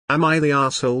Am I the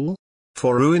asshole?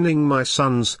 For ruining my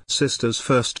son's sister's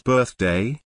first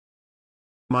birthday?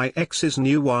 My ex's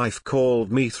new wife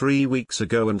called me 3 weeks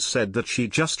ago and said that she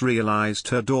just realized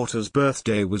her daughter's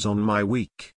birthday was on my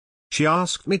week. She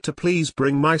asked me to please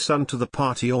bring my son to the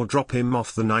party or drop him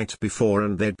off the night before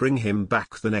and they'd bring him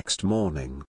back the next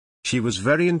morning. She was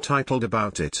very entitled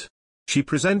about it. She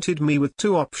presented me with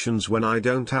 2 options when I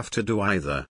don't have to do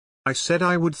either. I said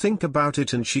I would think about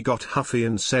it and she got huffy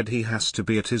and said he has to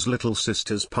be at his little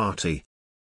sister's party.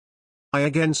 I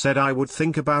again said I would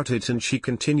think about it and she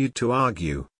continued to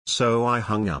argue, so I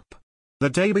hung up.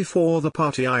 The day before the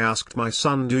party I asked my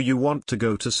son, do you want to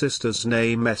go to sister's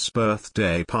name's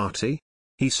birthday party?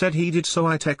 He said he did, so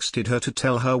I texted her to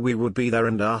tell her we would be there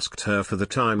and asked her for the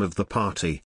time of the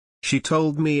party. She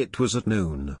told me it was at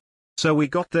noon. So we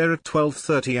got there at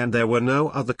 12:30 and there were no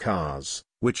other cars,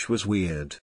 which was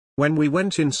weird. When we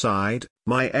went inside,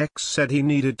 my ex said he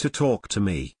needed to talk to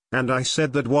me, and I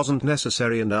said that wasn't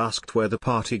necessary and asked where the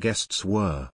party guests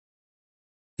were.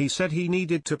 He said he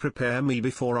needed to prepare me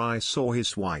before I saw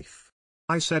his wife.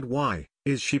 I said why,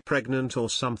 is she pregnant or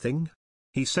something?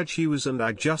 He said she was and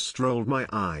I just rolled my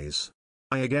eyes.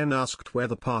 I again asked where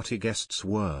the party guests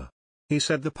were. He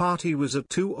said the party was at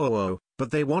 2:00,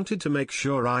 but they wanted to make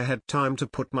sure I had time to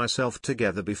put myself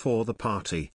together before the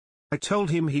party. I told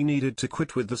him he needed to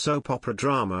quit with the soap opera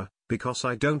drama, because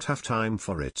I don't have time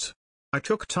for it. I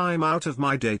took time out of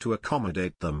my day to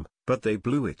accommodate them, but they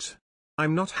blew it.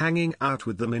 I'm not hanging out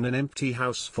with them in an empty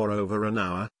house for over an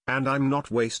hour, and I'm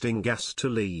not wasting gas to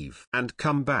leave and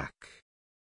come back.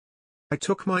 I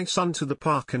took my son to the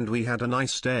park and we had a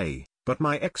nice day, but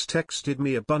my ex texted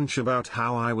me a bunch about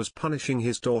how I was punishing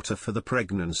his daughter for the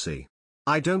pregnancy.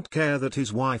 I don't care that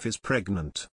his wife is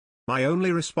pregnant. My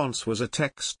only response was a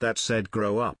text that said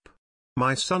grow up.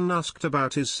 My son asked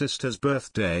about his sister's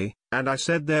birthday, and I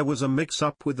said there was a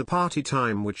mix-up with the party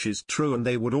time, which is true, and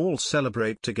they would all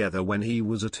celebrate together when he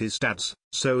was at his dad's,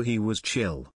 so he was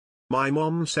chill. My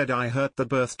mom said I hurt the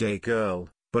birthday girl,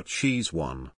 but she's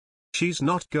one. She's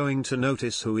not going to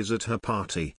notice who is at her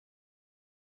party.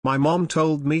 My mom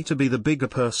told me to be the bigger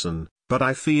person, but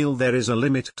I feel there is a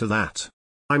limit to that.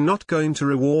 I'm not going to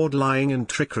reward lying and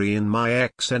trickery in my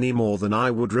ex any more than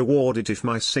I would reward it if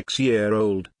my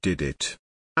 6-year-old did it.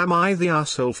 Am I the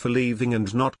asshole for leaving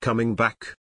and not coming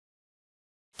back?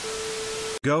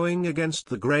 Going against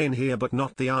the grain here, but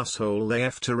not the asshole they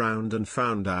effed around and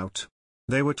found out.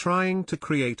 They were trying to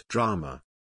create drama.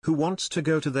 Who wants to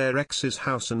go to their ex's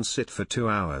house and sit for 2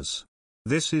 hours?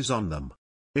 This is on them.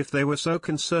 If they were so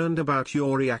concerned about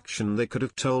your reaction, they could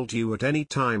have told you at any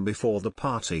time before the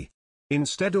party.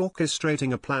 Instead,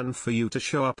 orchestrating a plan for you to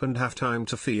show up and have time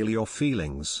to feel your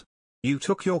feelings. You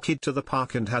took your kid to the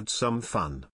park and had some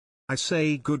fun. I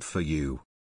say good for you.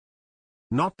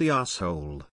 Not the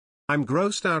asshole. I'm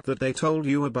grossed out that they told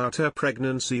you about her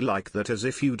pregnancy like that, as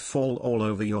if you'd fall all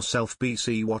over yourself.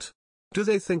 BC what? Do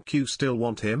they think you still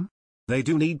want him? They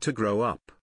do need to grow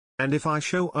up. And if I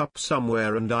show up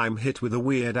somewhere and I'm hit with a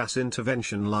weird-ass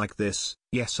intervention like this,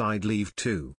 yes, I'd leave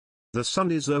too. The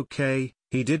son is okay,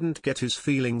 he didn't get his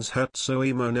feelings hurt, so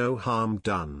emo, no harm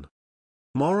done.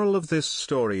 Moral of this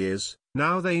story is,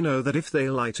 now they know that if they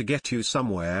lie to get you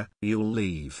somewhere, you'll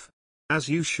leave. As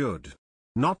you should.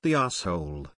 Not the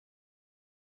asshole.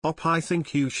 I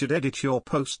think you should edit your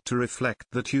post to reflect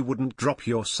that you wouldn't drop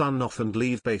your son off and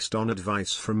leave based on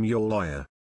advice from your lawyer.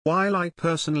 While I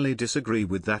personally disagree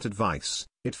with that advice,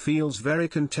 it feels very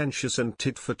contentious and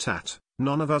tit for tat.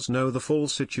 None of us know the full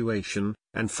situation,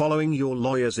 and following your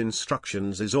lawyer's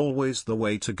instructions is always the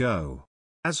way to go.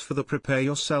 As for the prepare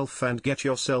yourself and get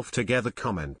yourself together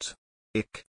comment.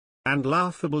 Ick. And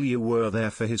laughable you were there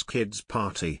for his kid's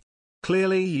party.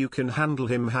 Clearly you can handle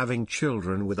him having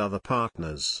children with other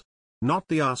partners. Not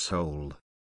the asshole.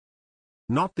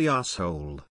 Not the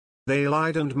asshole. They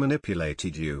lied and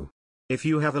manipulated you. If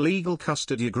you have a legal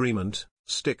custody agreement,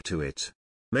 stick to it.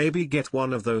 Maybe get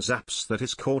one of those apps that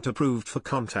is court approved for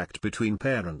contact between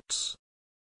parents.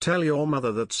 Tell your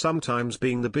mother that sometimes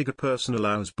being the bigger person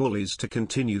allows bullies to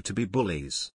continue to be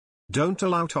bullies. Don't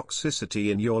allow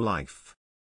toxicity in your life.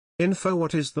 Info: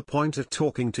 what is the point of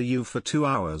talking to you for 2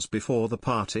 hours before the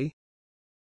party?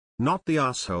 Not the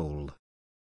asshole.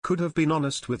 Could have been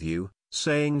honest with you,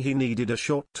 saying he needed a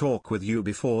short talk with you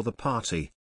before the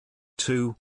party.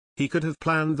 2. He could have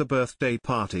planned the birthday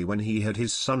party when he had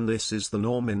his son. This is the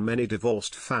norm in many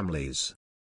divorced families.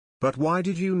 But why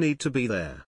did you need to be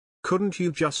there? Couldn't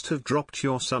you just have dropped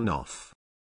your son off?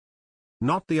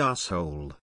 Not the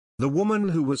asshole. The woman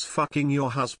who was fucking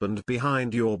your husband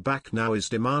behind your back now is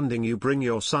demanding you bring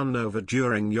your son over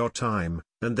during your time,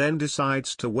 and then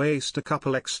decides to waste a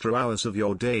couple extra hours of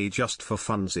your day just for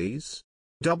funsies?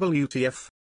 WTF?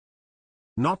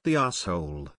 Not the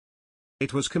asshole.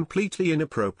 It was completely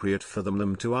inappropriate for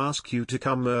them to ask you to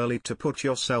come early to put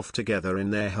yourself together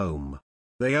in their home.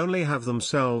 They only have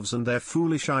themselves and their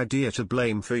foolish idea to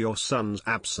blame for your son's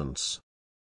absence.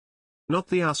 Not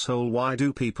the asshole. Why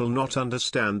do people not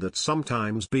understand that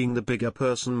sometimes being the bigger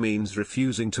person means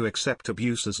refusing to accept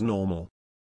abuse as normal?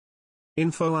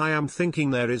 Info. I am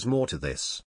thinking there is more to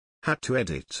this. Had to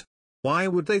edit. Why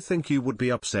would they think you would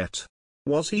be upset?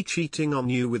 Was he cheating on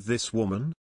you with this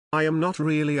woman? I am not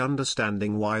really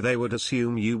understanding why they would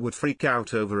assume you would freak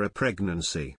out over a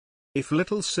pregnancy. If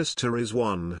little sister is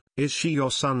one, is she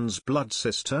your son's blood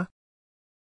sister?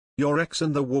 Your ex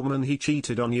and the woman he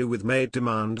cheated on you with made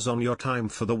demands on your time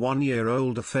for the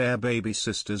 1-year-old affair baby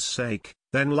sister's sake,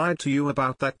 then lied to you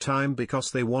about that time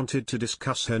because they wanted to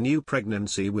discuss her new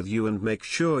pregnancy with you and make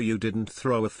sure you didn't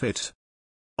throw a fit.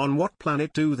 On what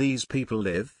planet do these people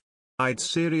live? I'd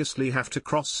seriously have to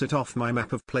cross it off my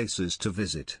map of places to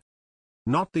visit.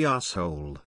 Not the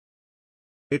asshole.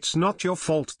 It's not your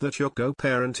fault that your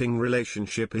co-parenting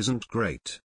relationship isn't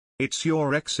great. It's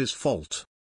your ex's fault.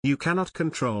 You cannot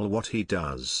control what he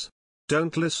does.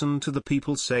 Don't listen to the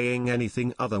people saying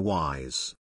anything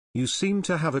otherwise. You seem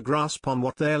to have a grasp on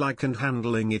what they're like and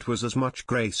handling it with as much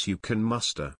grace you can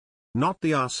muster. Not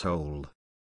the asshole.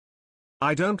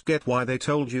 I don't get why they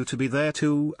told you to be there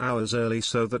 2 hours early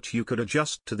so that you could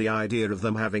adjust to the idea of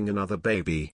them having another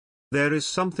baby. There is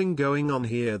something going on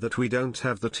here that we don't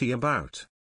have the tea about.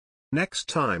 Next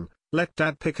time, let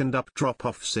dad pick and up drop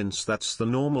off since that's the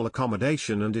normal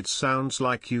accommodation and it sounds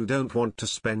like you don't want to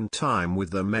spend time with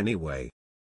them anyway.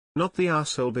 Not the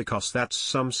asshole, because that's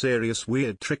some serious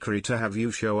weird trickery to have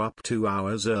you show up 2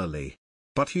 hours early.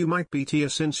 But you might be here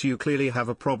since you clearly have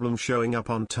a problem showing up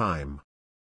on time.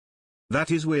 That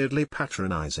is weirdly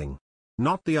patronizing.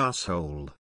 Not the asshole.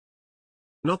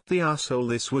 Not the asshole.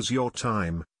 This was your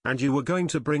time, and you were going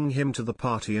to bring him to the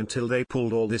party until they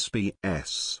pulled all this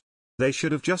BS. They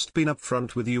should have just been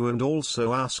upfront with you and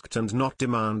also asked and not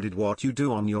demanded what you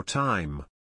do on your time.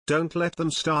 Don't let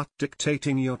them start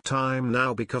dictating your time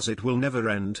now, because it will never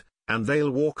end, and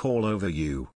they'll walk all over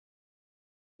you.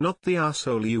 Not the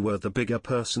asshole. You were the bigger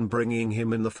person bringing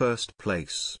him in the first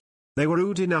place. They were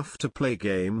rude enough to play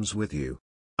games with you.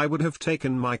 I would have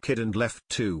taken my kid and left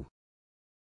too.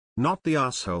 Not the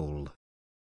asshole.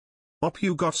 Hope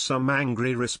you got some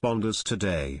angry responders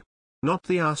today. Not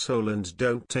the asshole, and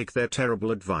don't take their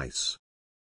terrible advice.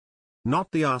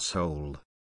 Not the asshole.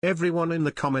 Everyone in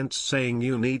the comments saying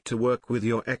you need to work with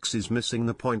your ex is missing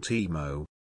the point. Emo.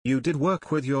 You did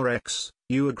work with your ex,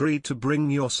 you agreed to bring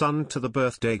your son to the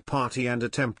birthday party and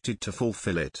attempted to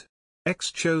fulfill it.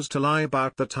 Ex chose to lie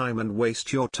about the time and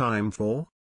waste your time for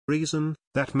reason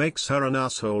that makes her an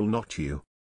asshole, not you.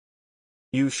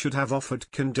 You should have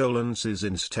offered condolences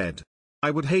instead. I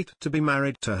would hate to be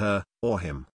married to her, or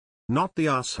him. Not the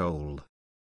asshole.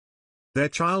 Their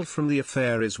child from the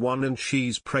affair is 1 and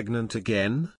she's pregnant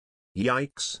again?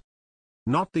 Yikes.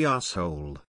 Not the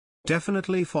asshole.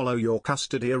 Definitely follow your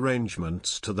custody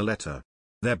arrangements to the letter.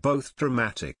 They're both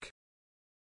dramatic.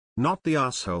 Not the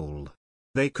asshole.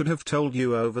 They could have told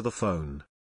you over the phone.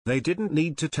 They didn't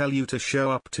need to tell you to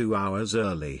show up 2 hours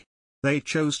early. They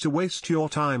chose to waste your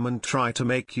time and try to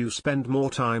make you spend more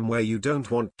time where you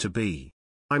don't want to be.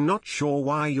 I'm not sure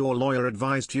why your lawyer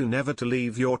advised you never to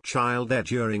leave your child there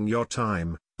during your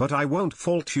time, but I won't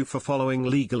fault you for following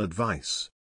legal advice.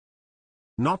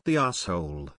 Not the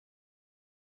asshole.